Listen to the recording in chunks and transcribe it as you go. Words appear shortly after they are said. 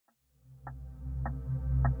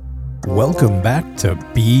Welcome back to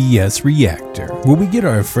BS Reactor, where we get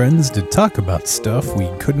our friends to talk about stuff we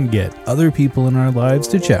couldn't get other people in our lives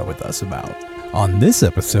to chat with us about. On this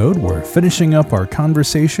episode, we're finishing up our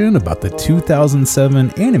conversation about the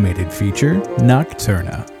 2007 animated feature,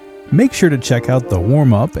 Nocturna. Make sure to check out the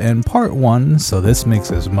warm-up and part 1 so this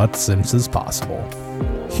makes as much sense as possible.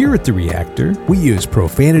 Here at The Reactor, we use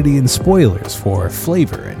profanity and spoilers for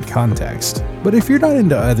flavor and context. But if you're not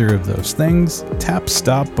into either of those things, tap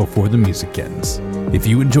stop before the music ends. If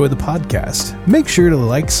you enjoy the podcast, make sure to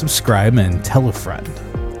like, subscribe, and tell a friend.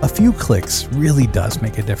 A few clicks really does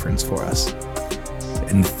make a difference for us.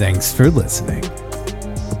 And thanks for listening.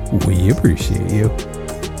 We appreciate you.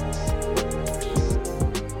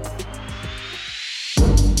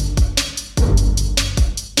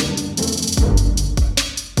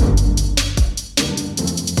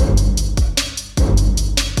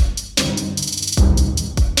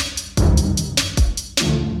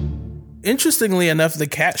 Interestingly enough, the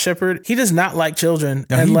cat shepherd, he does not like children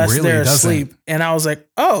unless really they're asleep. And I was like,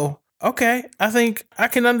 oh, okay. I think I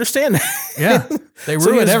can understand that. Yeah, they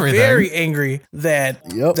ruined everything. Very angry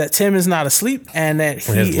that Tim is not asleep and that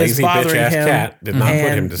he is bothering him cat did not and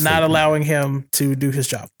put him to sleep. Not allowing him to do his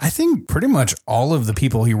job. I think pretty much all of the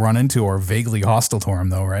people he run into are vaguely hostile to him,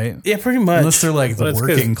 though, right? Yeah, pretty much. Unless they're like the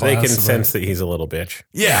working class. They can sense that he's a little bitch.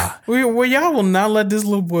 Yeah. Well, y'all will not let this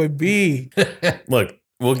little boy be. Look.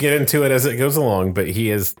 We'll get into it as it goes along, but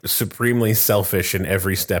he is supremely selfish in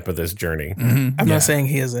every step of this journey. Mm-hmm. I'm not saying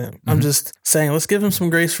he isn't. Mm-hmm. I'm just saying let's give him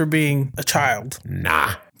some grace for being a child.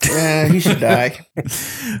 Nah. Yeah, he should die.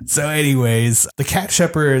 So anyways, the cat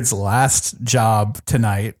shepherd's last job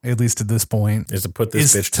tonight, at least at this point, is to put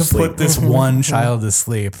this bitch to sleep. Put this one child to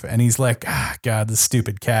sleep. And he's like, God, this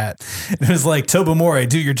stupid cat. And it was like, Tobamori,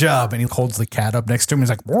 do your job. And he holds the cat up next to him. He's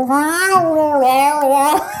like,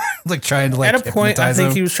 like trying to like at a point, I think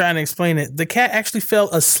him. he was trying to explain it. The cat actually fell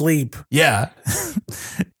asleep. Yeah.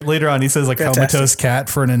 Later on, he says like comatose cat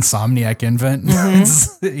for an insomniac infant.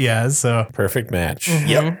 Mm-hmm. Yeah, so perfect match. Mm-hmm.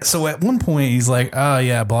 Yep. So at one point, he's like, "Oh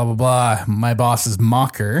yeah, blah blah blah. My boss is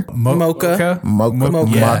Mocha. Mocha.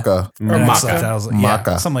 Yeah,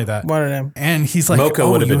 something like that. One of them. And he's like, Mocha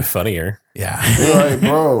would have been funnier. Yeah. Right,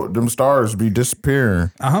 bro. Them stars be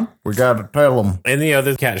disappearing. We got to tell them. And the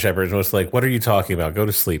other cat shepherd was like, what are you talking about? Go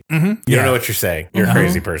to sleep. You don't know what you're saying. You're a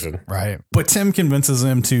crazy person. Right. But Tim convinces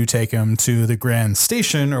him to take him to the Grand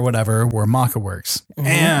Station or whatever where Maka works.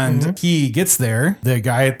 And he gets there. The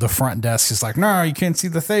guy at the front desk is like, no, you can't see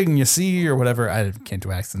the thing you see or whatever. I can't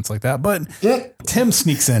do accents like that. But Tim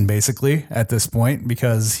sneaks in basically at this point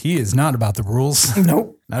because he is not about the rules.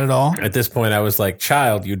 Nope. Not at all. At this point, I was like,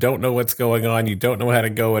 child, you don't know what's going on. You don't know how to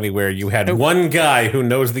go anywhere. You had one guy who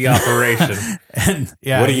knows the operation. And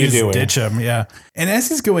what are you doing? Ditch him, yeah. And as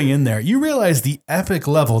he's going in there, you realize the epic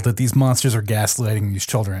level that these monsters are gaslighting these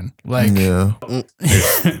children. Like,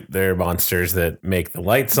 there are monsters that make the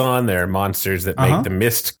lights on. There are monsters that make the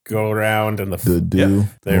mist go around and the dew.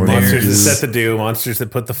 There are monsters that set the dew. Monsters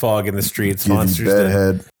that put the fog in the streets. Monsters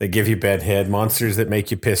that give you bedhead. Monsters that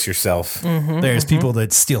make you piss yourself. There's people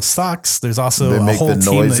that steal socks. There's also they make a whole the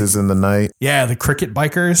team noises in the night. Yeah, the cricket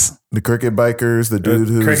bikers. The cricket bikers, the dude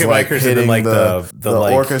who's cricket like bikers hitting like the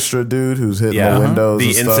like, orchestra dude who's hitting the windows,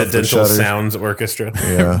 the and incidental sounds orchestra.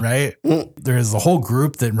 Yeah, right. There's a whole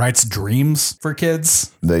group that writes dreams for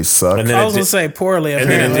kids. They suck. And then I was gonna say poorly. And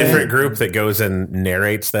then a different group that goes and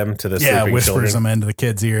narrates them to the sleeping whispers children. them into the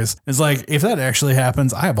kids' ears. It's like if that actually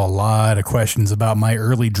happens, I have a lot of questions about my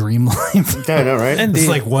early dream life. I know, right? It's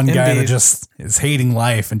like one guy that just is hating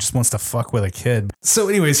life and just wants to fuck with a kid. So,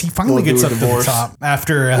 anyways, he finally gets up to the top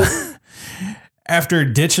after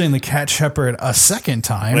ditching the cat shepherd a second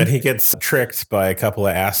time. And he gets tricked by a couple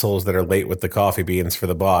of assholes that are late with the coffee beans for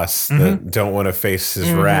the boss that don't want to face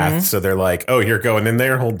his wrath. So they're like, oh, you're going in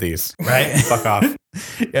there? Hold these. Right? Fuck off.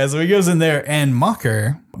 Yeah, so he goes in there and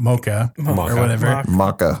Mocha, or whatever.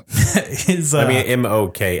 Mocha. is, I mean,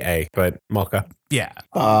 M-O-K-A, but Mocha. Yeah.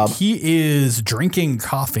 He is drinking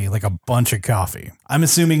coffee, like a bunch of coffee. I'm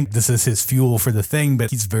assuming this is his fuel for the thing,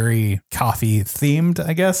 but he's very coffee themed,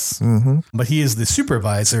 I guess. But he is the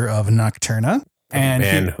supervisor of Nocturna. And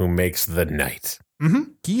man who makes the night.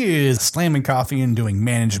 He is slamming coffee and doing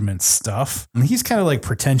management stuff. And he's kind of like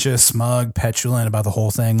pretentious, smug, petulant about the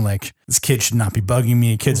whole thing. Like, this kid should not be bugging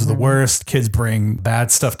me. Kids are the worst. Kids bring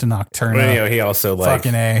bad stuff to Nocturna. Well, he also like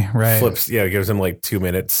fucking A, right? Flips, gives him like 2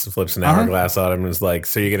 minutes, flips an hourglass on him and is like,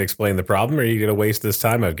 so you're going to explain the problem or are you going to waste this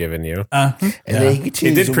time I've given you? And then he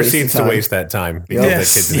did proceed to waste that time because that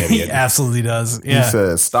kid's an idiot. He absolutely does. Yeah. He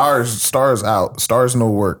says, stars out. Stars no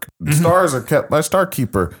work. Stars are kept by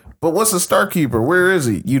Starkeeper. but what's a Star Keeper? Where is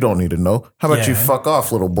he? You don't need to know. How about you fuck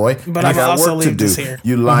off, little boy? But I got work to do.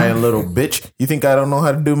 You lying little bitch. You think I don't know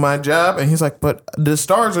how to do my job? And he's like, but the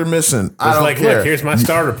stars are missing. I don't care. Look, here's my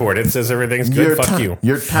star report. It says everything's good. Fuck you.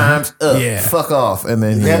 Your time's up. Fuck off. And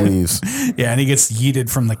then he leaves. Yeah, and he gets yeeted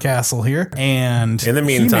from the castle here. And in the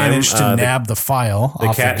meantime, he managed to nab the file.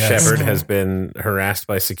 The cat shepherd has been harassed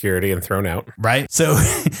by security and thrown out. Right. So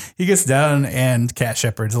he gets down and cat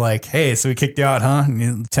shepherd's like, hey, so we kicked you out, huh?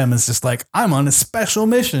 And Tim is just like, I'm on a special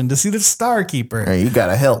mission to see the Star Keeper. Hey, you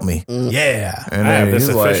gotta help me. Yeah. And I have this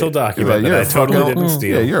official document that I totally didn't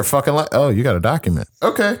steal. Yeah, you're a fucking you got a document.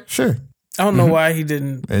 Okay, sure. I don't know why he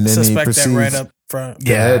didn't suspect that right up front.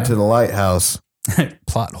 Yeah. Head to the lighthouse.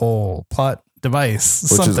 Plot device.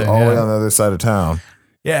 Which is all the way on the other side of town.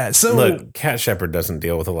 Yeah, so look, Cat Shepherd doesn't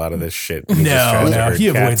deal with a lot of this shit. He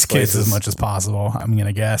avoids kids as much as possible. I'm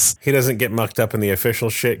gonna guess he doesn't get mucked up in the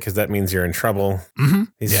official shit because that means you're in trouble. Mm-hmm.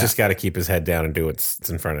 He's just got to keep his head down and do what's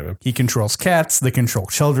in front of him. He controls cats. They control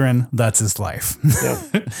children. That's his life.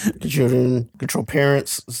 Yep. The children control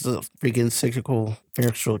parents. It's the freaking cyclical.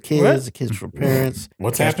 Parents control kids. The kids control parents.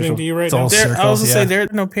 What's happening to you right now? I was going to say there are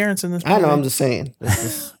no parents in this movie. I know. I'm just saying.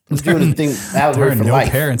 He's doing the thing out there for no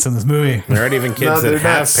life. Parents in this movie. There aren't even kids that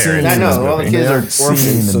have parents. I know. All the kids are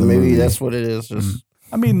orphans, so maybe that's what it is. Just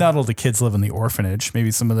I mean, not all the kids live in the orphanage.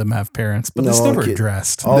 Maybe some of them have parents, but it's never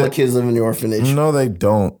addressed. All the kids live in the orphanage. No, they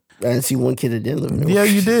don't. I didn't see one kid that did live in the orphanage.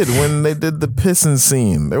 Yeah, you did. When they did the pissing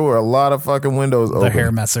scene, there were a lot of fucking windows open. The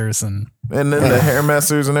hair messers and then the hair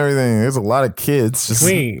messers and everything. There's a lot of kids.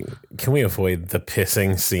 Can we avoid the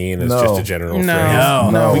pissing scene as just a general phrase?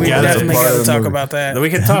 No. We definitely got to talk about that.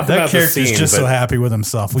 We can talk about the scene. That character's just so happy with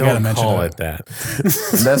himself. We got to mention call it that.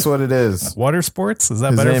 That's what it is. Water sports? Is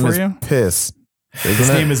that better for you? Piss. His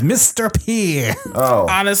name is Mr. P. Oh,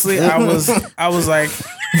 honestly, I was like,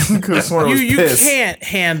 you can't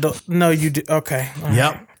handle. No, you do. Okay.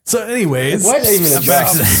 Yep. So, anyways, why even a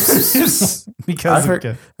job? Because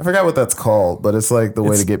I forgot what that's called, but it's like the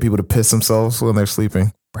way to get people to piss themselves when they're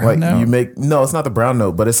sleeping. Brown note? It's not the brown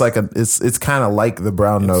note, but it's like it's kind of like the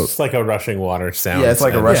brown note. It's like a rushing water sound. Yeah, it's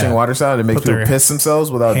like a rushing water sound. It makes people piss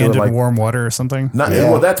themselves without doing like warm water or something.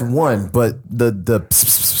 Well, that's one, but the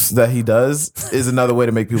that he does is another way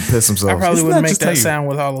to make people piss themselves. I probably wouldn't make that sound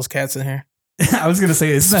with all those cats in here. I was gonna say,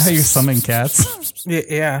 isn't that how you summon cats?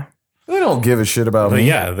 Yeah. They don't give a shit about me.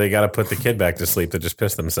 Yeah, they got to put the kid back to sleep to just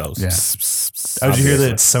piss themselves. Yeah. Did you hear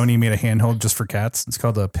that Sony made a handheld just for cats? It's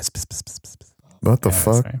called a piss. What the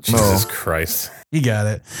fuck? Right. Jesus Christ. You got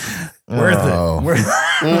it. Worth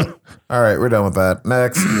it. All right, we're done with that.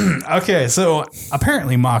 Next. Okay, so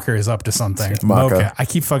apparently Mocker is up to something. Mocha. I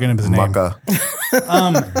keep fucking up his name. Mocha.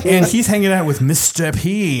 And he's hanging out with Mr.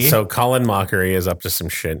 P. So Colin Mockery is up to some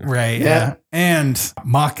shit. Right, yeah. And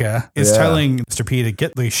Maka is telling Mr. P to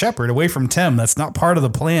get the shepherd away from Tim. That's not part of the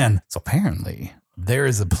plan. So apparently there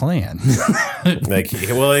is a plan.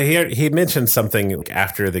 He mentioned something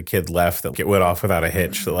after the kid left that went off without a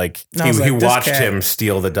hitch. He watched him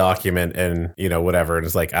steal the document and whatever, and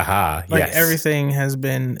it's like, aha, yes. Everything has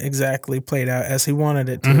been exactly played out as he wanted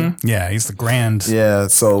it to. Mm-hmm. Yeah, he's the grand. Yeah,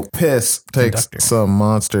 so Piss takes some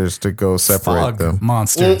monsters to go separate them.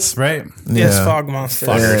 Monsters, right? Yes, fog monsters.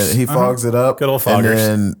 And he fogs it up. Good old foggers.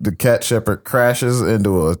 And then the cat shepherd crashes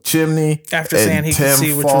into a chimney. After saying he could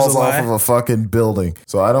see, which was a falls lie. off of a fucking building.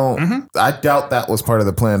 So I doubt that was part of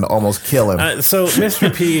the plan to almost kill him. So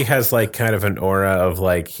Mr. P has kind of an aura of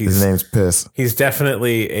his name's Piss. He's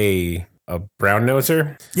definitely a brown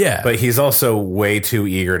noser. Yeah. But he's also way too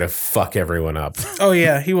eager to fuck everyone up. Oh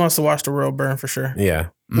yeah. He wants to watch the world burn for sure. Yeah.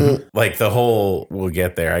 Mm-hmm. The whole, we'll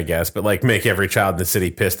get there, I guess, but make every child in the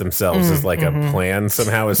city piss themselves is a plan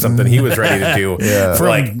somehow, is something he was ready to do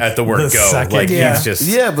at the word go. He's just.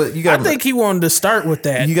 Yeah, but you got. I think he wanted to start with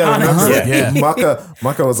that. You got to remember,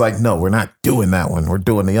 Maka was like, no, we're not doing that one. We're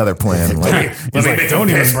doing the other plan. Let me make him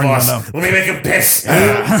piss, boss. Let me make him piss.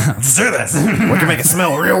 Let's do this. We can make it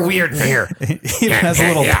smell real weird in here. He has a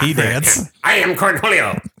little pee dance. I am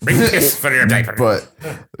Cornholio. Bring piss for your diaper. But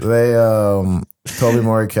they, Toby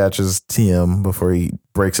Morey catches Tim before he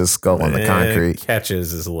breaks his skull on the concrete.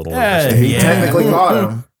 Catches is a little. He technically caught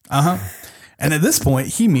him. And at this point,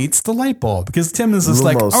 he meets the light bulb because Tim is just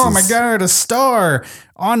like, oh my God, a star.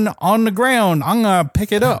 on the ground. I'm gonna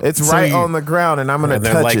pick it up. It's right on the ground, and I'm gonna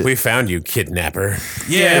touch it. We found you, kidnapper.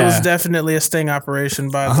 Yeah, it was definitely a sting operation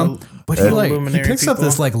by the. But he picks up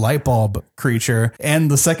this like light bulb creature,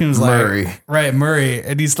 and the second is Murray. like Murray,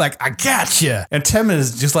 and he's like, "I got you." And Tim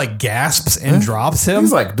is just like gasps and drops him.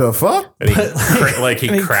 He's like, "The fuck!" And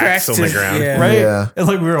he cracks on the ground, right? Yeah. And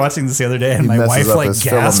like we were watching this the other day, and my wife like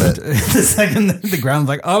gasped the second the ground's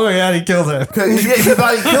like, "Oh my god, he killed him!" He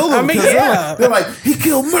thought he killed him. I mean, yeah, they're like, "He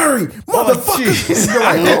killed Murray, motherfucker!" You're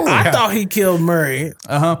like, "Oh, I thought he killed Murray."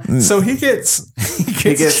 So he gets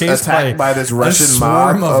chased attacked by this Russian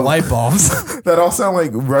swarm mob of light bulbs. That all sound like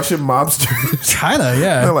Russian mobsters. Kinda,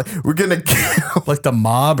 yeah. They're like, we're gonna kill like the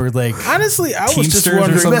mob or like honestly, I was just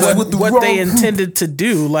Teamsters wondering what they intended to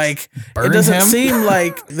do. Like, burn it doesn't him? seem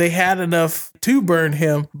like they had enough to burn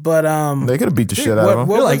him, but They could have beat the shit out of him.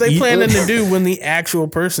 What like, were they planning to do when the actual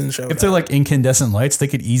person showed if they're like incandescent lights, they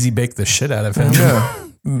could easy bake the shit out of him. Yeah.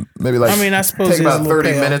 Maybe like, I mean, I suppose take he was about a little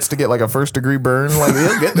 30 pale. minutes to get like a 1st-degree burn. Like,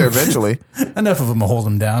 he'll get there eventually. Enough of them to hold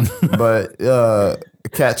him down. But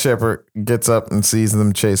Cat Shepherd gets up and sees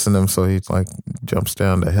them chasing him, so he like jumps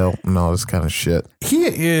down to help and all this kind of shit. He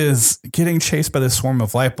is getting chased by this swarm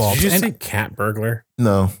of light bulbs. Did you say cat burglar?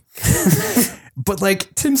 No. But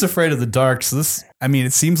like Tim's afraid of the dark, so this, I mean,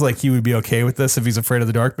 it seems like he would be okay with this if he's afraid of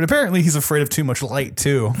the dark, but apparently he's afraid of too much light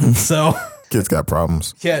too. So Kid's got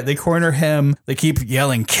problems. yeah, they corner him. They keep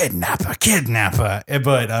yelling, "Kidnapper, kidnapper!"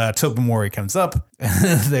 But Tobimori comes up.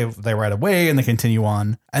 they ride away and they continue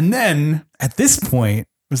on. And then at this point, it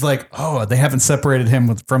was like, oh, they haven't separated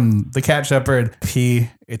him from the cat shepherd. P,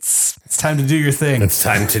 it's time to do your thing. It's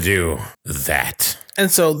time to do that. And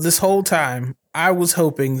so this whole time, I was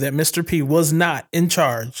hoping that Mr. P was not in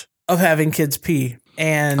charge of having kids pee.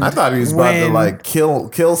 And I thought he was about to like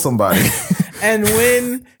kill somebody. And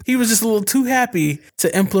when he was just a little too happy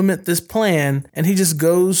to implement this plan, and he just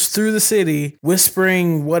goes through the city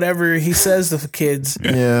whispering whatever he says to the kids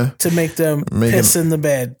to make them piss in the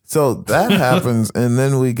bed. So that happens, and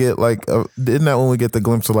then we get like, isn't that when we get the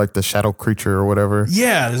glimpse of like the shadow creature or whatever?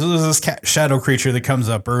 Yeah, there's this shadow creature that comes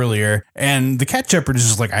up earlier, and the cat shepherd is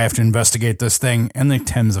just like, I have to investigate this thing, and then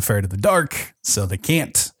Tim's afraid of the dark, so they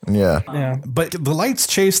can't. Yeah. But the lights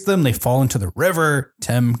chase them. They fall into the river.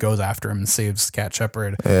 Tim goes after him and saves Cat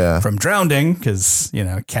Shepherd from drowning because,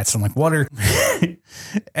 cats don't like water.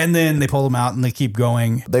 And then they pull him out and they keep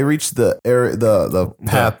going. They reach the area, the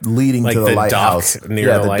path leading to the lighthouse.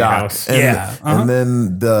 Near the lighthouse. And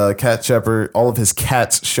then the Cat Shepherd, all of his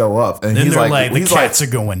cats show up. And then he's like, the cats are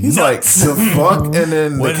going nuts. He's like, the fuck? And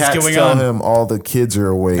then the cats tell him all the kids are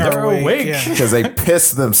awake. They're awake. Because they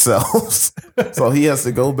piss themselves. So he has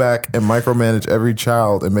to go back and micromanage every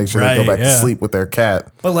child and make sure they go back to sleep with their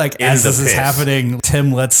cat. But like, as this is happening,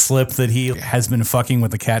 Tim lets slip that he has been fucking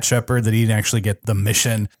with the Cat Shepherd, that he didn't actually get the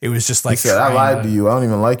mission. It was just like, he said, I lied to you. I don't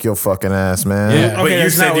even like your fucking ass, man. Yeah. But you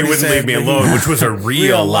said you wouldn't leave me alone, which was a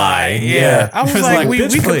real lie. Yeah. I was like, we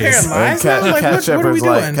compare lies. Cat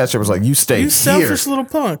Shepherd's like, you stay here. You selfish little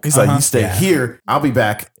punk. He's like, you stay here. I'll be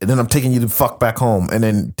back. And then I'm taking you the fuck back home. And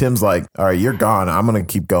then Tim's like, all right, you're gone. I'm going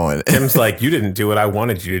to keep going. Tim's like, you didn't do what I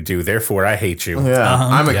wanted you to do. Therefore, I hate you. Yeah.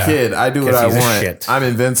 I'm a kid. I do what I want. I'm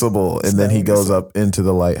invincible. And then he goes up into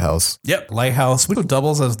the lighthouse. Yep. Lighthouse, which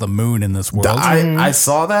doubles as the moon in this world. I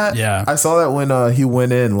saw that. Yeah. I saw that when he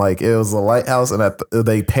went in, like it was a lighthouse and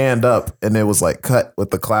they panned up and it was like cut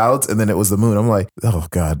with the clouds and then it was the moon. I'm like, oh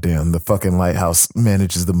god damn, the fucking lighthouse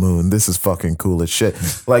manages the moon. This is fucking cool as shit.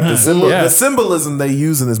 Like the symbolism they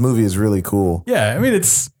use in this movie is really cool. Yeah, I mean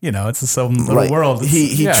it's it's a little world.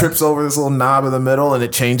 He trips over this little knob in the middle and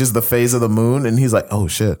it changes the phase of the moon and he's like, oh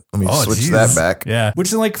shit, let me switch that back. Yeah, which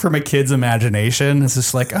is like from a kid's imagination, it's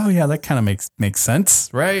just like, oh yeah, that kind of makes sense,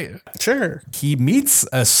 right? Sure. He meets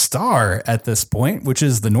a star at this point, which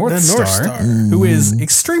is the North Star, who is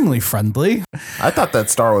extremely friendly. I thought that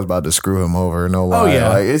star was about to screw him over. No lie. Oh yeah,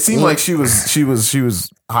 like, it seemed like she was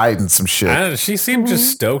hiding some shit. She seemed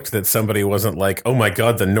just stoked that somebody wasn't like, oh my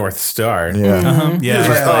god, the North Star. Yeah,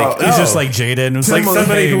 he's just like Jaden. It's like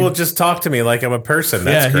somebody who will just talk to me like I'm a person.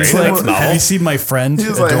 That's great. He's like, have you seen my friend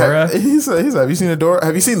Adora? He's have you seen Adora?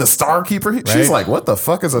 Have you seen the Star Keeper? She's like, what the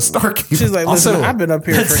fuck is a Star Keeper? She's like, listen, I've been up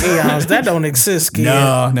here for eons. That don't exist, kid.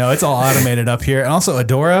 No, it's all automated up here. And also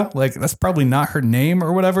Adora, like that's probably not her name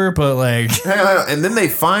or whatever, but like, and then they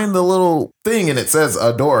find the little thing and it says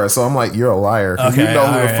Adora. So I'm like, you're a liar. Okay, you know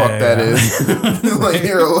who the fuck that is. Like,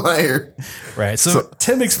 you're a liar. Right. So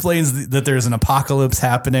Tim explains that there's an apocalypse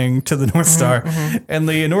happening to the North Star, and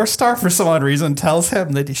the North Star, for some odd reason, tells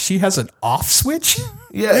him that she has an off switch.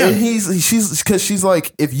 Yeah, and she's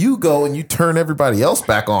like, if you go and you turn everybody else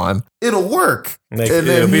back on, it'll work.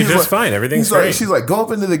 It'll be just fine. Everything's great. Like, she's like, go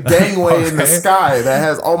up into the gangway in the sky that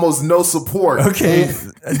has almost no support. Okay,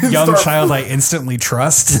 a young child I instantly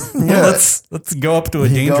trust. Yeah. let's go up to a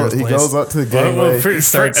dangerous place. He goes up to the gangway.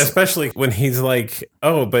 Especially when he's like,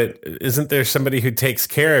 oh, but isn't there somebody who takes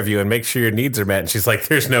care of you and makes sure your needs are met? And she's like,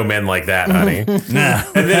 there's no men like that, honey. Nah.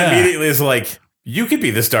 And then immediately is like, you could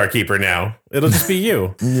be the Starkeeper now. It'll just be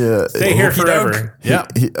you. Yeah. Stay here forever. Yeah.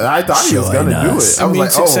 I thought he was going to do it. I was like,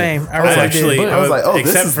 oh. Same. I was like, oh,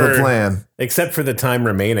 this is the plan. Except for the time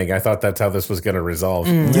remaining, I thought that's how this was going to resolve.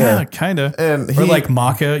 Yeah, kind of. And or like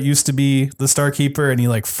Maka used to be the Starkeeper, and he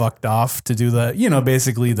like fucked off to do the,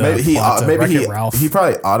 basically the Ralph. He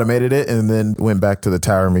probably automated it and then went back to the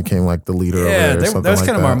tower and became like the leader. Yeah, over there, that's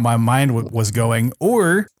kind of where my mind was going.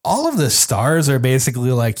 Or all of the stars are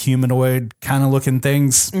basically like humanoid kind of looking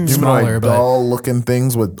things, smaller, but doll looking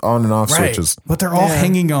things with on and off switches. But they're all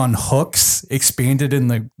hanging on hooks, expanded in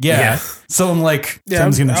the So I'm like,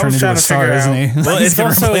 Tim's going to turn into a star, isn't he? Well, it's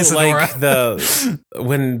also like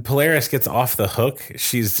when Polaris gets off the hook,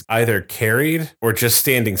 she's either carried or just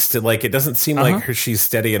standing still. Like, it doesn't seem like she's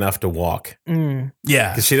steady enough to walk. Yeah,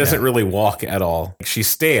 because she doesn't really walk at all. She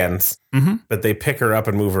stands, but they pick her up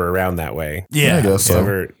and move her around that way. Yeah, I guess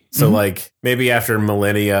so. So like maybe after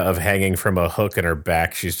millennia of hanging from a hook in her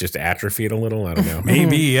back, she's just atrophied a little. I don't know.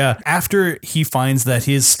 Maybe, yeah. After he finds that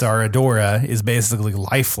his star Adora is basically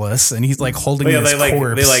lifeless and he's like holding his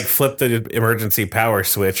corpse. They like flip the emergency power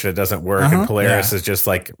switch and it doesn't work. And Polaris is just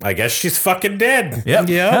like, I guess she's fucking dead. Yep.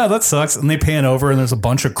 Yeah, that sucks. And they pan over and there's a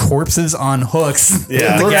bunch of corpses on hooks.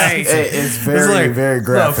 Yeah. It's very, very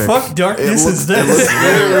graphic. The fuck darkness is this?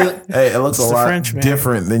 It looks a lot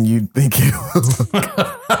different than you'd think it would.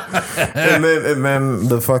 and then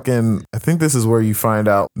the fucking, I think this is where you find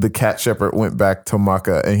out the cat shepherd went back to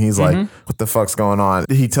Maka and he's like, what the fuck's going on?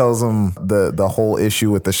 He tells him the whole issue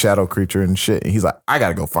with the shadow creature and shit. And he's like, I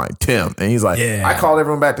gotta go find Tim. And he's like, I called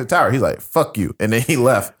everyone back to the tower. He's like, fuck you. And then he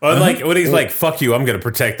left. Well, like when he's like, fuck you, I'm gonna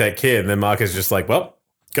protect that kid. And then Maka's just like, well,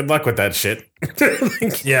 good luck with that shit.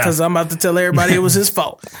 Because I'm about to tell everybody it was his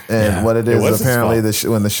fault. And what it is, apparently,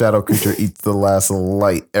 when the shadow creature eats the last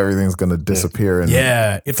light, everything's going to disappear. And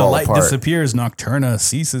if the light disappears, Nocturna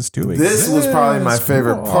ceases to exist. This was probably my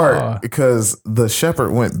favorite part because the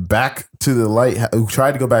shepherd went back to the lighthouse,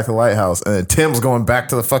 tried to go back to the lighthouse, and then Tim's going back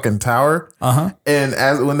to the fucking tower.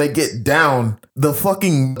 And when they get down, the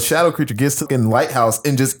fucking shadow creature gets to the lighthouse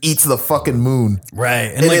and just eats the fucking moon.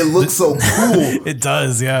 Right. And it looks so cool. It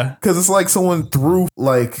does, yeah. Because it's like someone threw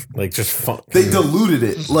just fun. They diluted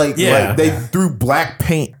it. Like they threw black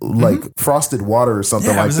paint, like frosted water or something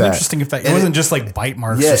like that. It was an interesting effect. It wasn't just like bite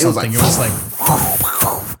marks or something. It was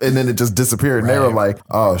like and then it just disappeared. And they were like,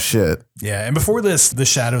 oh shit. Yeah, and before this, the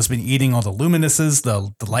shadow's been eating all the luminuses,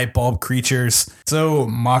 the light bulb creatures. So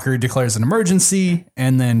Mocker declares an emergency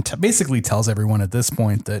and then basically tells everyone at this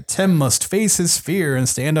point that Tim must face his fear and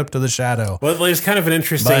stand up to the shadow. Well, there's kind of an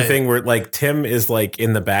interesting thing where like Tim is like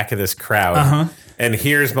in the back of this crowd and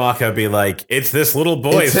hears Maka be like, it's this little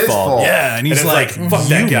boy's fault. Yeah, and he's like, fuck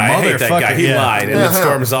that guy, I hate that guy, he lied, and then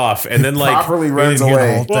storms off. And then like properly runs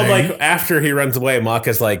away. Well, like after he runs away,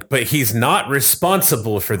 Maka's like, but he's not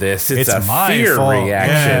responsible for this. It's a fear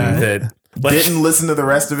reaction that didn't listen to the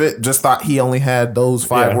rest of it, just thought he only had those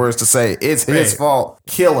 5 words to say. It's his fault.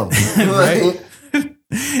 Kill him. Right?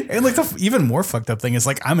 And like the even more fucked up thing is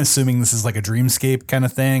like, I'm assuming this is like a dreamscape kind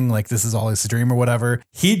of thing. Like this is all his dream or whatever.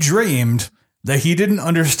 He dreamed that he didn't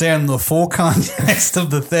understand the full context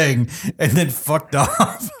of the thing and then fucked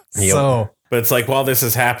off. So, but it's like while this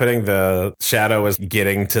is happening, the shadow is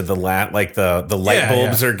getting to the like the light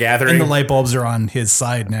bulbs are gathering. And the light bulbs are on his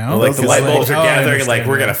side now. Like the light bulbs are gathering, like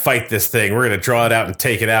we're gonna fight this thing. We're gonna draw it out and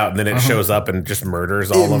take it out, and then it shows up and just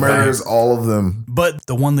murders all of them. It murders all of them. But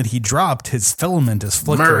the one that he dropped, his filament is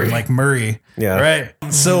flickering like Murray. Yeah.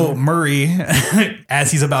 Right. So Murray,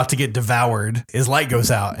 as he's about to get devoured, his light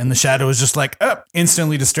goes out and the shadow is just like,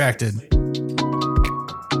 instantly distracted.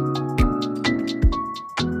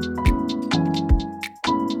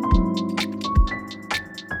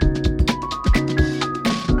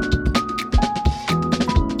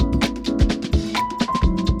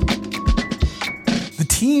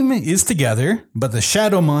 team is together, but the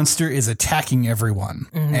shadow monster is attacking everyone.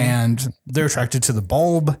 Mm-hmm. And they're attracted to the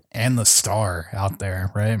bulb and the star out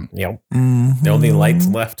there, right? Yep. Mm-hmm. The only lights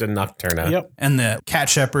left in Nocturna. Yep. And the cat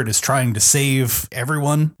shepherd is trying to save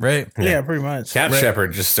everyone, right? Yeah, pretty much. Cat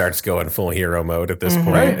shepherd just starts going full hero mode at this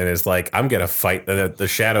point and is like, I'm going to fight the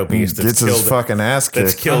shadow beast that's killed his fucking ass kicked.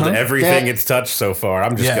 That's killed everything it's touched so far.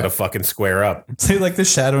 I'm just going to fucking square up. So like the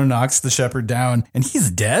shadow knocks the shepherd down and he's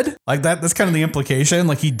dead? Like that's kind of the implication.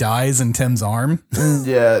 Like he dies in Tim's arm.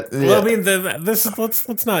 Yeah. Well, I mean,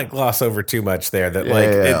 let's not gloss over too much there. That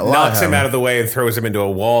it knocks him out of the way and throws him into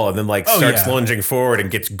a wall, and then starts lunging forward and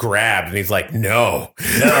gets grabbed, and he's like, "No,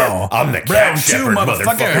 I'm the cat shepherd,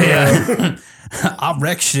 motherfucker." Yeah. I'll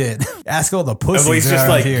wreck shit. Ask all the pussies. Well, he's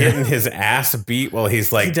just here. getting his ass beat while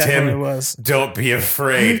he's like, Tim, don't be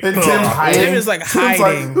afraid. And Tim is like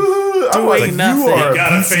hiding. Doing nothing. You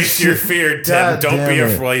gotta face your fear, Tim. Don't be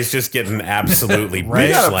afraid. Well, he's just getting absolutely We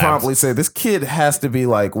gotta promptly say this kid has to be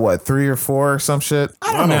like what, 3 or 4 or some shit.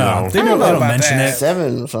 I don't know. They don't mention it.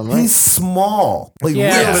 7 or something. He's small, like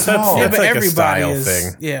really small. That's like a style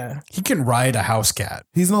thing. Yeah, he can ride a house cat.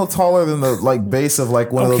 He's no taller than the base of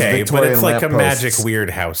like one of those Victorian but it's like a posts. magic weird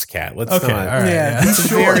house cat. Let's not. Right, yeah,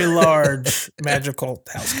 it's a very large magical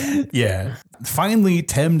house cat. Yeah. Finally,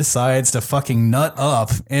 Tim decides to fucking nut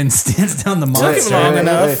up and stands down the monster. Took him long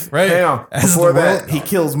enough. Right. Hang on. Before that, he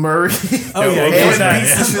kills Murray. And beats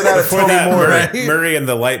the shit out of Tony Murray and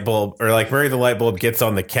the light bulb, or like Murray the light bulb gets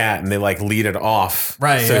on the cat and they like lead it off.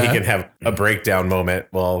 Right. So he can have a breakdown moment.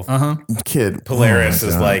 Well, kid Polaris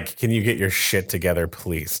is like, can you get your shit together,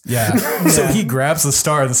 please? Yeah. So he grabs the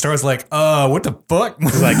star and the star's like, what the fuck?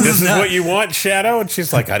 He's like, this is what you want, Shadow? And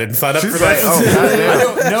she's like, I didn't sign up for like, that.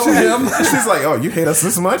 Oh, I don't know him. She's like, oh, you hate us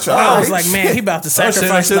this much? I was like, man, he about to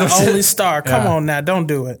sacrifice the only star. Come on now, don't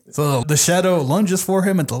do it. So the shadow lunges for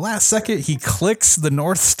him at the last second. He clicks the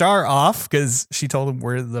North Star off because she told him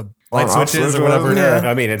where the light switch is or whatever. Yeah.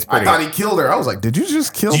 I mean, it's pretty. I thought he killed her. I was like, did you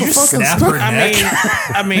just kill the fucking snap star? her neck?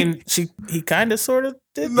 I mean, he kind of sort of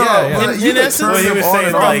did. No, but in essence, he was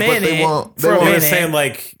saying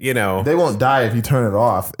like, you know, they won't die if you turn it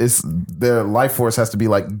off. It's their life force has to be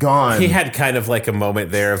like gone. He had kind of like a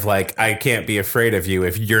moment there of like, I can't be afraid of you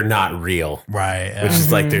if you're not real, right? Which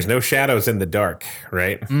is like, there's no shadows in the dark,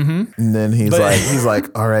 right? And then he's like,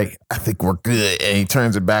 all right, I think we're good, and he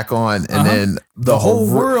turns it back on, and then the whole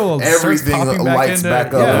world, everything lights back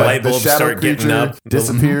up. Yeah. Like light bulbs the shadow start getting up,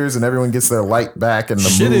 disappears, and everyone gets their light back, and the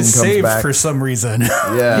shit moon is comes saved back for some reason.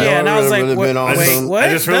 Yeah, and I was like, wait, what? I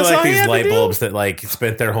just really like these light bulbs that like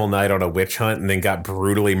spent their whole night on a witch hunt and then got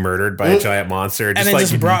brutally murdered by a giant monster. And then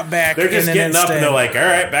just brought back. They're just getting up and they're like, all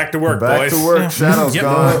right, back to work, boys. Back to work. Shadow's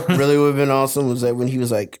gone. What really would have been awesome was that when he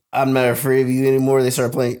was like, I'm not afraid of you anymore, they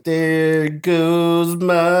started playing, There Goes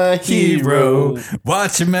My Hero.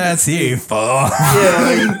 Watch him as he falls.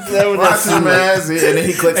 Yeah, watch him as and then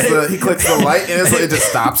he clicks the light and it just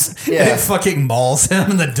stops. Yeah. And it fucking mauls him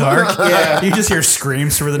in the dark. Yeah. You just hear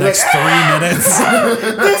screams for the next 3 minutes.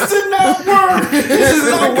 This did not work. This is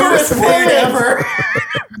the worst plan ever.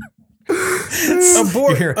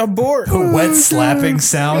 Abort. Wet slapping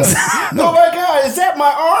sounds. Oh my god, is that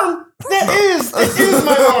my arm? It is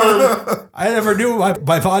my arm. I never knew my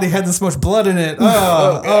body had this much blood in it.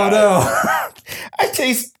 Oh no. I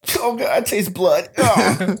taste blood.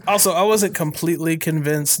 Oh. Also, I wasn't completely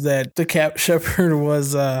convinced that the cat shepherd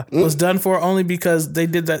was done for, only because they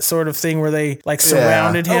did that sort of thing where they like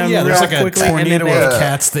surrounded him there's like quickly, a tornado of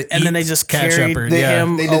cats that and then they just cat carried shepherd.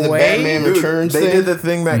 him They did away. the Batman Returns They thing. did the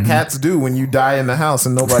thing that cats do when you die in the house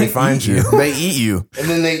and nobody finds you. They eat you. And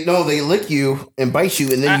then they lick you and bite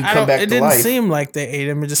you, and then you come back to life. It didn't seem like they ate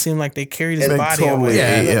him. It just seemed like they carried his body away.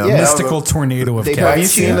 Yeah, mystical tornado of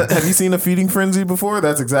cats. Have you seen a feeding frenzy before?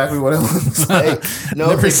 That's exactly what it looks like. No,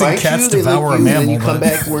 Never they seen bite cats you, they devour lick a you, mammal, and you come but-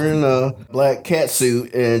 back wearing a black cat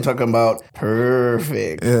suit and talking about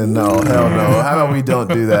perfect. Yeah, no, hell no. How about we don't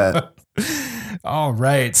do that? All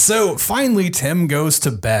right. So finally, Tim goes to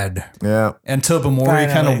bed. Yeah. And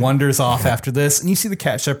Tobamori kind of wanders off after this. And you see the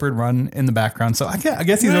cat shepherd run in the background. So I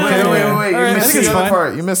guess he's okay. Wait. All right, You missed the other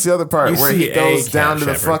part. You missed the other part where he goes down to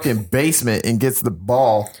the fucking basement and gets the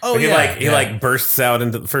ball. Oh, yeah. He like bursts out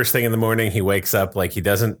into the first thing in the morning. He wakes up, like he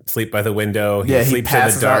doesn't sleep by the window. He sleeps in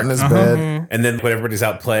the dark. Out in his bed. And then when everybody's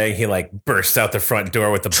out playing, he like bursts out the front door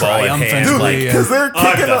with the ball in hand. Dude, like, because they're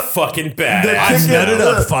kicking I'm the fucking badass. I nutted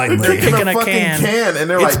up finally. They're kicking a fucking can, and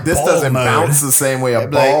they're It's like, this ball doesn't mode. bounce the same way a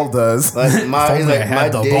ball does. If only I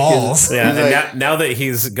had the balls. Yeah, and now that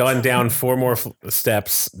he's gone down 4 more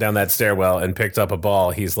steps down that stairwell and picked up a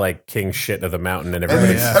ball, he's like king shit of the mountain, and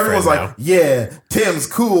everyone's like, yeah, Tim's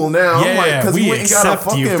cool now. Yeah, I'm like, because we he went and got a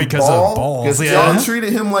accept you fucking because ball. of balls. Because Yeah. y'all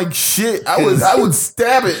treated him like shit. I would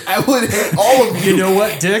stab it. I would hit all of you. You know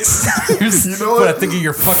what, dicks? You know what? But I think of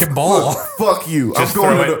your fucking ball. Fuck you. just I'm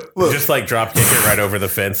going throw to it, look. just like drop kick it right over the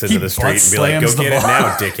fence into He the street butt and be like, go slams the get it ball.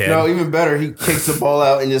 now, dickhead. No, even better, he kicks the ball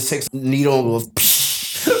out and just takes a needle and goes.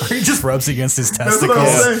 Or he just rubs against his what I'm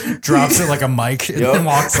testicles, saying. drops it like a mic, and then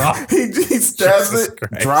walks off. He stabs Jesus it,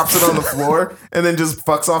 Christ. drops it on the floor, and then just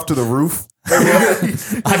fucks off to the roof.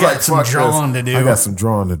 I got some "Fuck this. drawing to do. I got some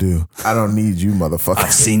drawing to do. I don't need you, motherfucker.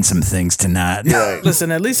 I've seen some things tonight.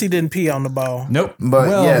 Listen, at least he didn't pee on the ball. Nope. But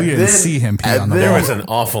well, yeah, we didn't then- see him pee on the then- There ball. was an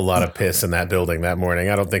awful lot of piss in that building that morning.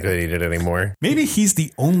 I don't think that he did anymore. Maybe he's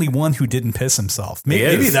the only one who didn't piss himself. He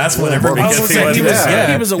Maybe is. that's what Yeah, everybody I was Because gonna say, he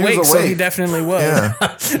he was- was awake, so he definitely was. Yeah.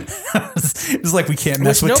 It's like we can't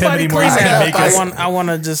mess Which with Tim nobody anymore. He's cleaned gonna up. make us. I want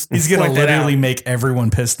to just He's gonna point that out. literally make everyone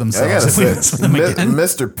piss I themselves gotta if we mess with him say, again.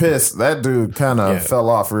 Mr. Piss, that dude kind of fell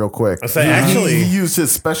off real quick. I say, actually- he used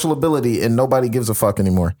his special ability, and nobody gives a fuck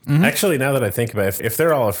anymore. Actually, now that I think about it, if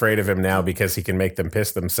they're all afraid of him now because he can make them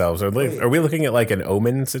piss themselves, are we looking at like an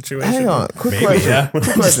Omen situation? Hang on, quick Maybe, question. yeah. Quick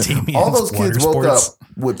Just question. team me All in those kids water woke sports. up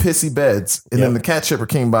with pissy beds, and then the cat shipper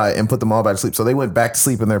came by and put them all back to sleep. So they went back to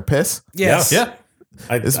sleep in their piss. Yes. Yeah.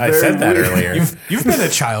 I It's said very that weird. earlier. You've been a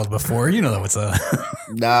child before. You know what's a.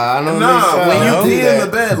 Nah, I don't Nah, when know. you pee in the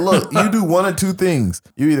bed, look, you do one of two things.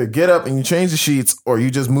 You either get up and you change the sheets, or you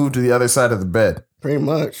just move to the other side of the bed. Pretty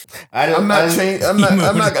much. I'm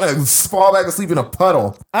not gonna fall back asleep in a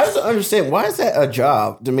puddle. I just don't understand, why is that a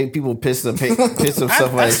job to make people piss themselves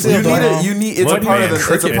like still that? don't know. It's What a part do of you the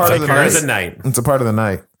mean? it's a part of the part of the night. night. It's a part of the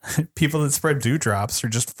night. People that spread dewdrops or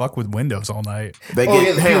just fuck with windows all night. They Oh, get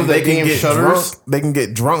yeah, the ham, people they that can damn get shutters. drunk. They can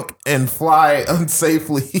get drunk and fly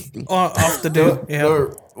unsafely. Off the door. Yeah.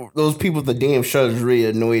 Or those people with the damn shutters really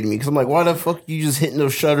annoyed me because I'm like, why the fuck you just hitting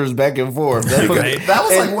those shutters back and forth? That fucking- That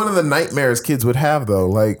was like one of the nightmares kids would have, though.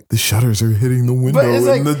 Like the shutters are hitting the window, it's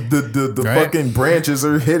and like- the Right. fucking branches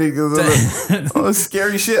are hitting. All this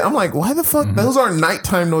scary shit. I'm like, why the fuck? Those aren't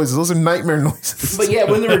nighttime noises. Those are nightmare noises. But yeah,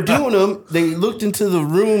 when they were doing them, they looked into the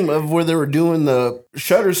room of where they were doing the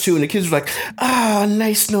shutters to, and the kids were like,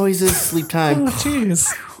 nice noises, sleep time. Jeez.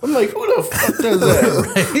 I'm like, who the fuck does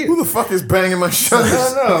that? Who the fuck is banging my I shutters?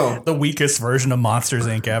 don't know. The weakest version of Monsters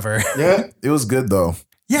Inc. ever. Yeah. It was good though.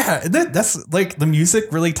 Yeah, that's like the music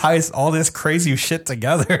really ties all this crazy shit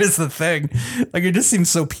together is the thing. Like it just seems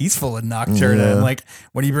so peaceful in Nocturna. Yeah. And like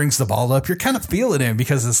when he brings the ball up, you're kind of feeling it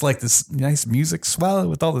because it's like this nice music swell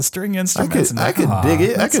with all the string instruments. I could dig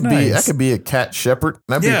it. I could be a cat shepherd.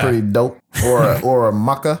 That'd Yeah. be pretty dope. Or a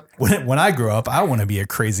maca. When I grow up, I want to be a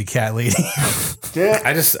crazy cat lady. Yeah.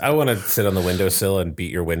 I want to sit on the windowsill and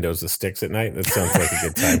beat your windows with sticks at night. That sounds like a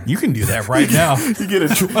good time. You can do that right now. You get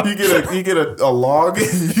a log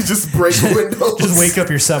and you just break windows. Just wake up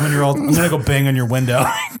your 7-year-old. I'm gonna go bang on your window.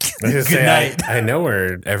 I Good just say, night. I know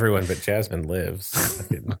where everyone but Jasmine lives.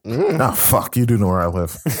 Oh fuck, you do know where I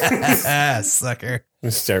live. Sucker.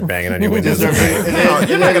 Just start banging on your windows. No,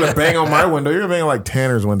 you're not gonna bang on my window. You're gonna bang on like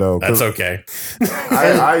Tanner's window. 'cause That's okay.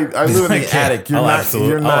 I live in the attic.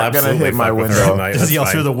 You're not gonna hit my window. Just yell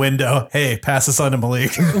through the window. Hey, pass this on to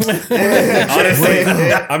Malik. Honestly,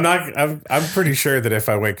 I'm pretty sure that if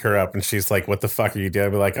I wake her up and she's like, "What the fuck are you doing?"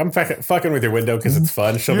 I'll be like, "I'm fucking with your window because it's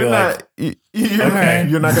fun." She'll be like,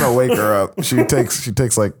 You're not gonna wake her up. She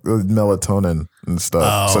takes like melatonin and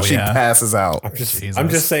stuff, so she passes out. I'm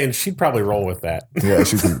just saying she'd probably roll with that. Yeah,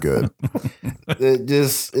 she'd be good.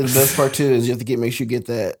 The best part too is you have to make sure you get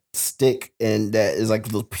that stick, and that is like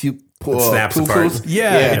the snaps apart.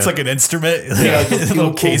 Yeah, it's like an instrument. Yeah, like a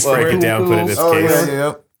little case for Break it. it down, put it in its Oh case.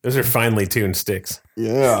 yeah. Those are finely tuned sticks.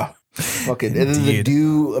 Yeah. Fucking. And then the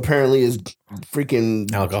dude apparently is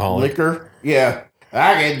freaking Alcoholic. liquor. Yeah.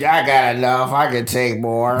 I got enough. I can take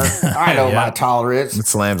more. I know my tolerance. It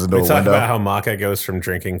slams into We a talk window. about how Maka goes from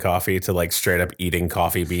drinking coffee to like straight up eating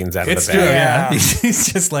coffee beans out It's of true, the bag. yeah.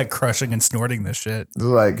 He's just like crushing and snorting this shit. It's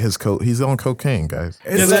like he's on cocaine, guys.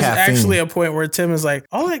 There's caffeine. actually a point where Tim is like,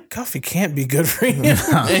 all that coffee can't be good for you.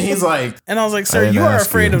 And he's like, And I was like, sir, didn't you are ask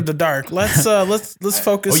afraid you. of the dark. Let's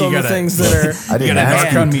focus you on the gotta- things that are. I You didn't got a ask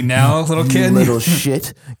knock you, on me now, little you kid? little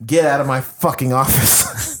shit. Get out of my fucking office.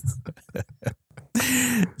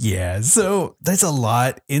 Yeah, so there's a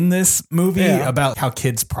lot in this movie about how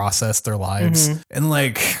kids process their lives and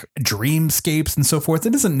like dreamscapes and so forth.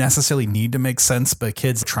 It doesn't necessarily need to make sense, but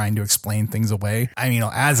kids trying to explain things away. I mean,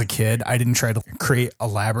 as a kid, I didn't try to create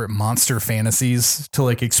elaborate monster fantasies to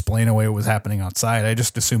like explain away what was happening outside. I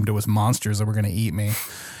just assumed it was monsters that were going to eat me.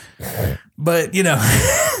 But, you know,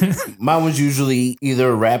 mine was usually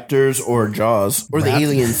either raptors or Jaws or the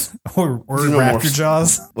aliens or raptor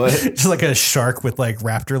jaws. What? Just like a shark with like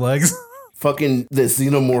raptor legs. Fucking the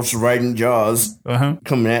xenomorphs riding Jaws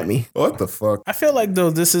coming at me. What the fuck? I feel like, though,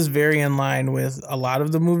 this is very in line with a lot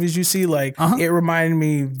of the movies you see. Like, it reminded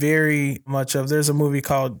me very much of, there's a movie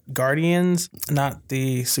called Guardians, not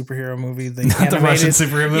the superhero movie. The Russian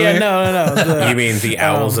superhero movie? Yeah, no. You mean the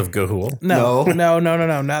Owls of Ga'Hoole? No, not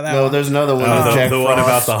that one. No, there's another one. The one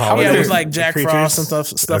about the holiday. Yeah, it was like Jack Frost and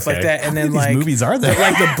stuff like that. And then like movies are there?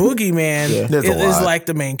 Like the Boogeyman is like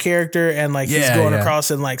the main character, and like he's going across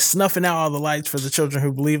and like snuffing out all the lights for the children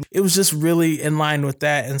who believe. It was just really in line with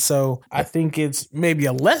that. And so I think it's maybe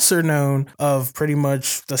a lesser known of pretty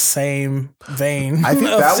much the same vein. I think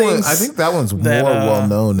that one's more well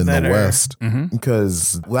known in the West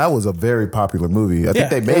because that was a very popular movie. I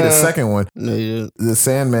think they made a second one. The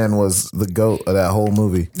Sandman was the GOAT of that whole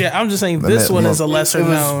movie. Yeah, I'm just saying this one is a lesser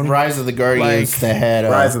known. Rise of the Guardians that had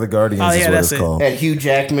Rise of the Guardians is what it's called. Had Hugh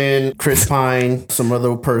Jackman, Chris Pine, some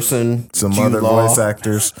other person, some other voice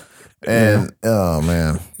actors. And oh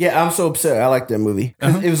man, yeah, I'm so upset. I like that movie.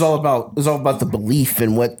 It was all about the belief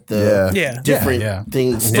and what the different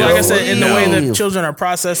things. Like I said, in the way that children are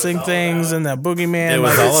processing things, and that Boogeyman. It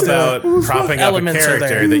was all about propping up a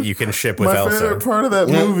character that you can ship with Elsa. My favorite part of that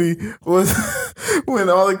movie was when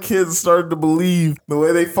all the kids started to believe the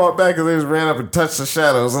way they fought back, and they just ran up and touched the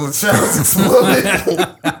shadows, and the shadows exploded.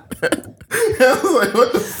 I was like,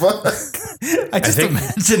 what the fuck? I just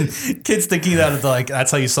imagine kids thinking that like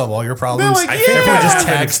that's how you solve all your problems. Like, everyone just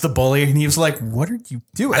tags the bully, and he was like, "What are you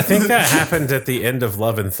doing?" I think that happened at the end of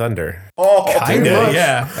Love and Thunder. Oh, kind of,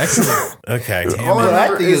 yeah. Excellent. Okay. All I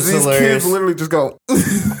think is these kids literally just go.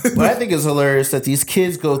 What I think is hilarious that these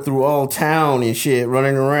kids go through all town and shit,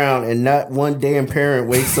 running around, and not one damn parent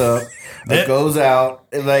wakes up. Or goes out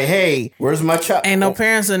and like, hey, where's my child? Ain't no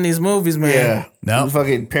parents in these movies, man. Yeah, no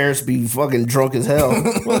fucking parents be fucking drunk as hell.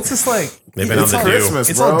 Well, it's just like they've been on the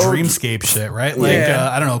Christmas, it's bro. all dreamscape shit, right? Like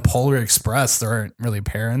I don't know, Polar Express. There aren't really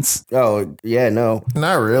parents. Oh yeah, no,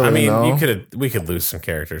 not really. I mean, no. we could lose some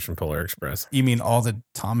characters from Polar Express. You mean all the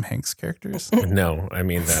Tom Hanks characters? No, I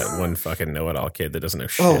mean that one fucking know-it-all kid that doesn't know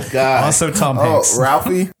shit. Oh god. Also Tom Hanks.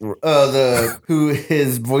 Ralphie. Who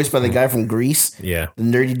is voiced by the guy from Grease. Yeah, the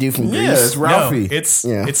nerdy dude from Grease. Yeah, it's Ralphie.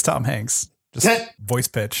 No, it's Tom Hanks. Just voice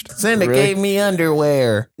pitched. Santa gave me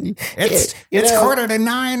underwear. It's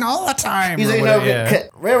 9:15 all the time. He's like,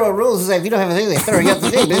 railroad rules is that if you don't have a thing, they throw you up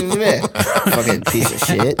the thing. Fucking piece of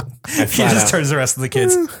shit. He just turns the rest of the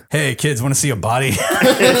kids. Hey, kids, want to see a body?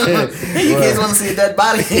 Hey, you kids want to see a dead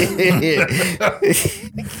body?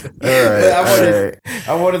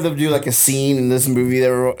 I wanted them to do like a scene in this movie that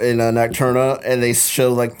were in Nocturna, and they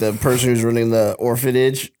show like the person who's running the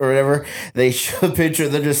orphanage or whatever. They show a picture.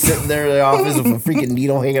 They're just sitting there in the office with a freaking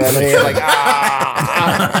needle hanging out of their head,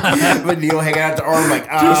 like with a needle hanging out the arm, like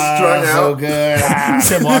so good.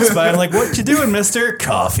 Tim walks by and like, what you doing, mister?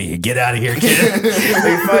 Coffee. Get out of here, kid.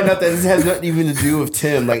 They find out that this has nothing even to do with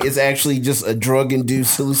Tim. Like it's actually just a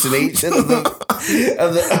drug-induced hallucination of the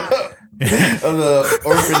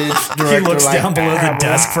orphanage director. He looks down below the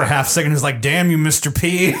desk for half a second. He's like, damn you, Mr.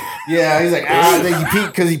 P. Yeah, he's like, then he peed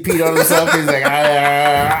because he peed on himself. He's like,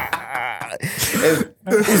 his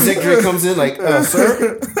secretary comes in like,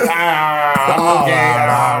 sir? Okay. All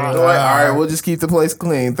right, we'll just keep the place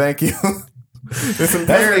clean. Thank you. There's some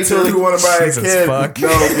parents who want to buy a kid. Fuck. No,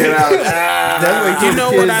 get out. You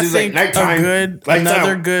know what I think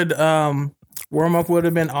another good warm up would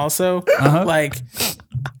have been also? Like,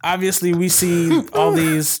 obviously we see all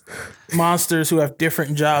these monsters who have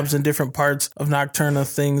different jobs in different parts of Nocturna,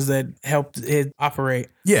 things that help it operate.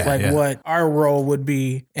 What our role would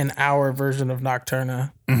be in our version of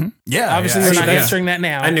Nocturna. Yeah, obviously we're not answering that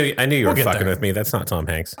now. I knew you were fucking with me. That's not Tom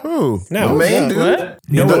Hanks. Who? No, the main dude. What?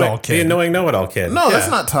 Know-it-all kid. The annoying know-it-all kid. No, that's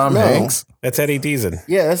not Tom Hanks. That's Eddie Deason.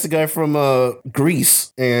 Yeah, that's the guy from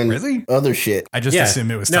Grease and other shit. I just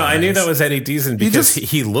assumed it was Tom Hanks. I knew that was Eddie Deason because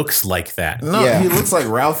he looks like that. No, he looks like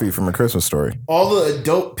Ralphie from A Christmas Story. All the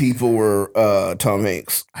adult people were Tom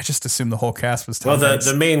Hanks. I just assumed the whole cast was Tom Hanks.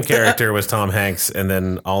 The main character was Tom Hanks, and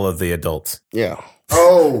then all of the adults. Yeah.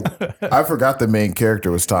 Oh, I forgot the main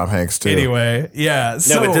character was Tom Hanks too. Anyway, yeah.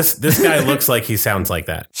 No, but this guy looks like he sounds like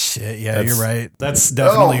that. Shit, yeah, you're right. That's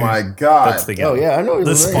definitely. Oh my god. That's the guy. Oh yeah, I know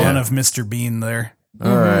the spawn of Mr. Bean there.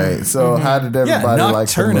 All right. So how did everybody like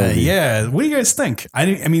the Nocturna? movie? Yeah. What do you guys think?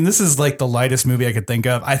 I mean, this is like the lightest movie I could think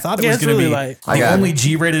of. I thought it was going to be the only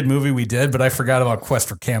G-rated movie we did, but I forgot about Quest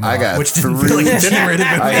for Camelot, which didn't feel like a G-rated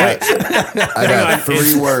movie. I got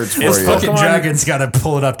 3 words for you. Fucking Dragon's got to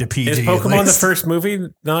pull it up to PG. Is Pokemon the first movie?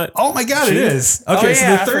 Not. Oh my god, it is. Okay, so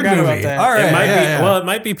the third movie. All right, it might be. Well, it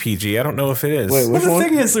might be PG. I don't know if it is. Wait, well, the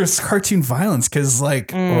thing is, there's cartoon violence because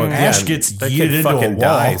like Ash gets yeeted into a wall,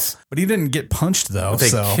 dies. But he didn't get punched though. They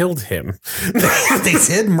killed him. They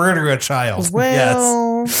did murder a child. Well,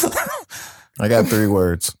 yes. I got 3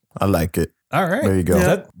 words. I like it. All right. There you go.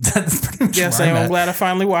 Yeah. That's pretty much I'm glad I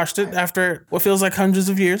finally watched it after what feels like hundreds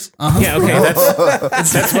of years. Yeah, okay.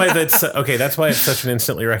 That's why that's why it's such an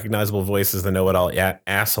instantly recognizable voice as the know-it-all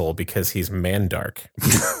asshole, because he's Mandark.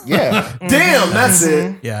 Yeah. Damn, that's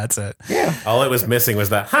it. Yeah, that's it. Yeah. All it was missing was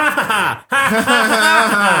the ha ha ha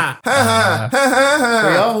ha ha ha.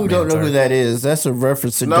 For y'all who don't know who that is, that's a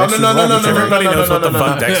reference to No. Everybody knows what the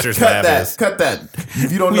fuck Dexter's Lab is. Cut that.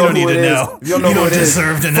 If you don't know who it is, you don't know who it is.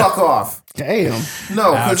 Fuck off. Damn.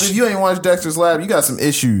 No, because if you ain't watched Dexter's Lab, you got some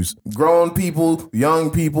issues. Grown people, young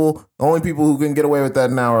people, the only people who can get away with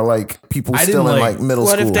that now are like people still in like middle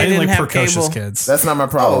school. What if they didn't have precocious cable? Kids? That's not my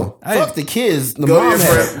problem. Fuck the kids. The Go mom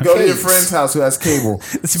to your friend's house who has cable.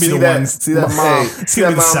 This would be the one. See that mom. It's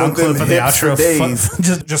gonna be the sound clip of the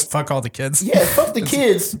outro. Just fuck all the kids. Yeah, fuck the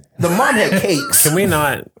kids. The mom had cakes. Can we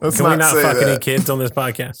not fuck any kids on this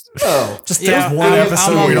podcast? Oh, just there's one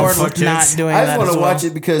episode where we don't fuck kids. Not doing I that just want to well. watch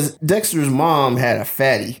it because Dexter's mom had a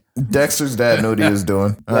fatty. Dexter's dad knew what he was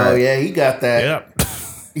doing. Yeah, he got that. Yep.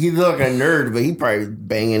 He looked like a nerd, but he probably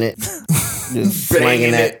banging it. Just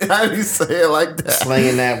slanging that. How do you say it like that?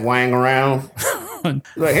 Slanging that wang around.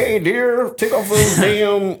 Like, hey, dear, take off those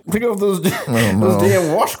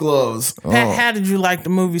damn wash gloves. Pat, how did you like the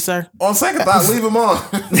movie, sir? On second thought, leave him on.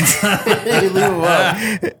 Leave him on.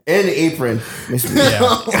 And the apron.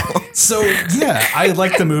 So yeah, I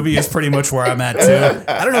like the movie. Is pretty much where I'm at too.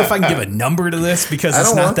 I don't know if I can give a number to this because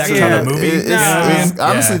it's not that kind of movie. It's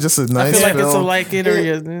honestly just a nice. I feel like film. it's a like it or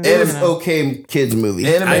It's okay kids movie.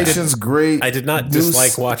 Animation's great. I did not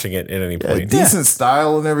dislike watching it at any point. Decent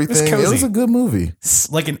style and everything. It was a good movie.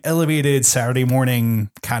 It's like an elevated Saturday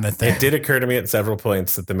morning kind of thing. It did occur to me at several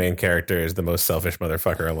points that the main character is the most selfish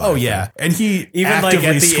motherfucker alive. Oh yeah, and he even like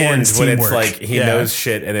at the end when it's like he Yeah. knows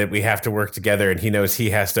shit and we have to work together and he knows he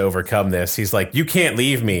has to overcome this. He's like, you can't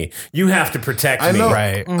leave me. You have to protect me.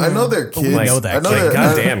 Right. I know they're kids. We know that kid.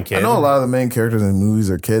 Goddamn kid. I know a lot of the main characters in movies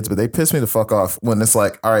are kids, but they piss me the fuck off when it's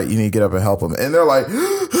like, all right, you need to get up and help them, and they're like.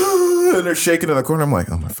 And they're shaking in the corner. I'm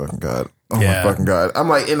like, oh my fucking God. My fucking God. I'm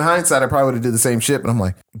like, in hindsight, I probably would have did the same shit, but I'm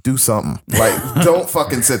like, do something. Like, don't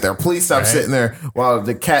fucking sit there. Please stop sitting there while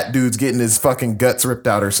the cat dude's getting his fucking guts ripped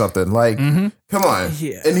out or something. Like, come on.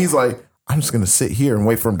 Yeah. And he's like, I'm just going to sit here and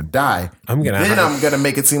wait for him to die. I'm going to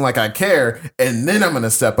make it seem like I care. And then I'm going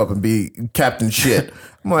to step up and be Captain Shit.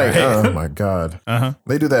 I'm like, oh my God.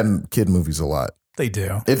 They do that in kid movies a lot. They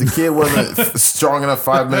do. If the kid wasn't strong enough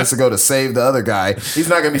 5 minutes ago to save the other guy, he's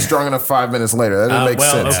not going to be strong enough 5 minutes later. That doesn't make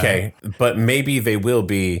sense. Okay, but maybe they will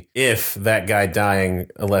be if that guy dying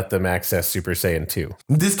let them access Super Saiyan 2.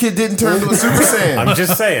 This kid didn't turn into a Super Saiyan. I'm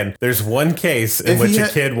just saying, there's one case in which a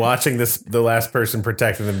kid watching the last person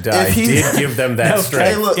protecting them die did give them that strength.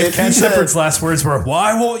 Hey, look, if Ken Shepard's last words were,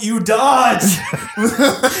 "Why won't you dodge?"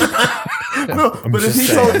 But if he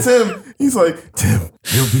told Tim, he's like, Tim,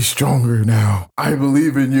 you'll be stronger now. I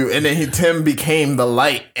believe in you. And then Tim became the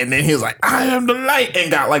light. And then he was like, I am the light. And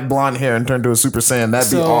got like blonde hair and turned to a Super Saiyan.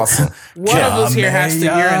 That'd be awesome. One of us here has to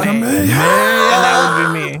urinate. And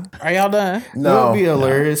that would be me. Are y'all done? No. What would be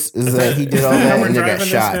hilarious is that he did all that and they got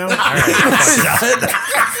shot. All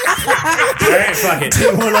right, fuck it.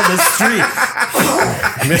 Tim went on the street.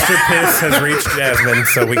 Mr. Piss has reached Jasmine,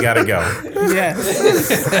 so we gotta go. Yes.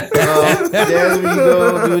 Jasmine, you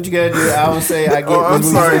go do what you gotta do. I would say I get. I'm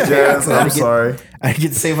sorry, Jazz. I'm sorry. I get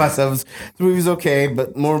to save myself. The movie's okay,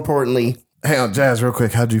 but more importantly, hang on, Jazz, real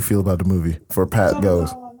quick. How'd you feel about the movie? Before Pat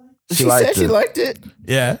goes, she said she liked it.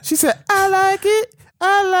 Yeah, she said, "I like it.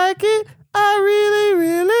 I like it. I really,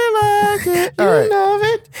 really like it. You love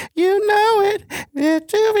it. You know it.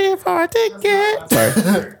 It's too be hard to get."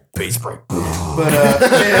 Sorry. Bass break. But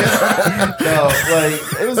no, like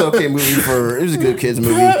it was an okay movie it was a good kids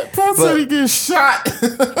movie. Pat said he gets shot.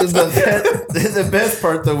 The best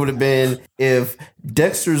part though would have been if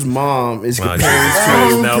Dexter's mom is compared to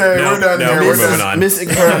we're done here. We're moving on.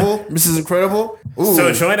 Mrs. Incredible. Ooh.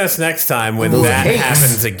 So join us next time when that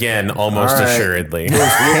happens again, almost assuredly.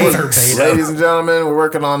 Ladies and gentlemen, we're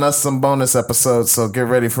working on us some bonus episodes, so get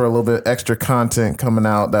ready for a little bit extra content coming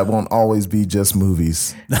out that won't always be just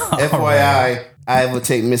movies. FYI, I will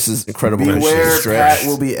take Mrs. Incredible. Beware, Pat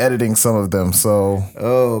will be editing some of them. So,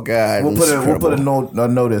 oh god, we'll put a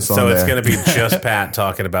notice on there. So it's going to be just Pat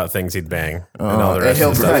talking about things he'd bang, and all the rest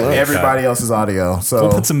he'll of the stuff. everybody else's audio. So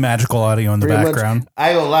we'll put some magical audio in the background. I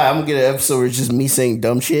ain't gonna lie, I'm gonna get an episode where it's just me saying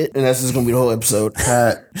dumb shit, and that's just gonna be the whole episode.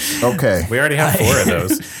 Pat, okay, we already have 4 of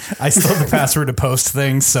those. I still have the password to post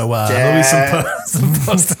things, so there'll be some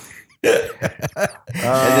post. And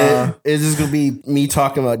then it's just gonna be me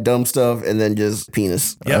talking about dumb stuff and then just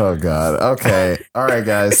penis. Yep. Oh god. Okay. All right,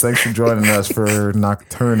 guys. Thanks for joining us for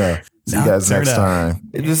Nocturna. See you guys next time.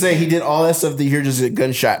 It's just saying he did all that stuff that you hear just a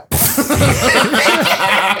gunshot. And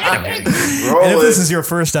if this is your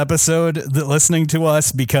first episode listening to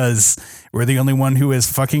us because we're the only one who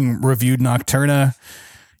has fucking reviewed Nocturna,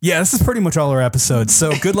 yeah, this is pretty much all our episodes.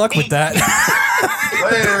 So good luck with that.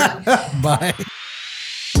 Later. Bye.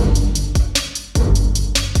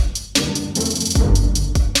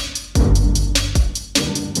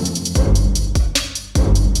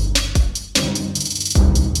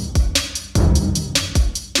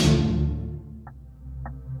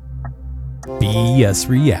 BS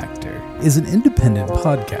Reactor is an independent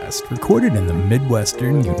podcast recorded in the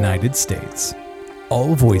Midwestern United States.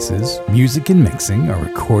 All voices, music, and mixing are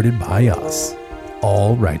recorded by us.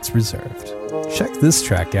 All rights reserved. Check this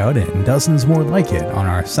track out and dozens more like it on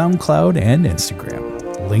our SoundCloud and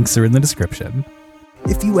Instagram. Links are in the description.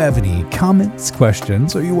 If you have any comments,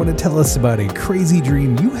 questions, or you want to tell us about a crazy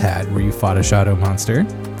dream you had where you fought a shadow monster,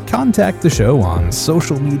 contact the show on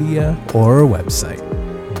social media or our website,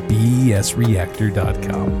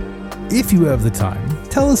 bsreactor.com. If you have the time,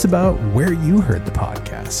 tell us about where you heard the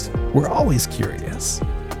podcast. We're always curious.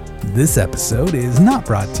 This episode is not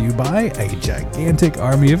brought to you by a gigantic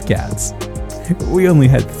army of cats. We only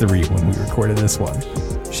had 3 when we recorded this one.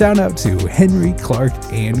 Shout out to Henry, Clark,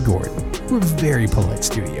 and Gordon. We're very polite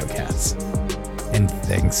studio cats. And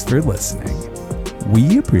thanks for listening.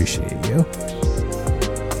 We appreciate you.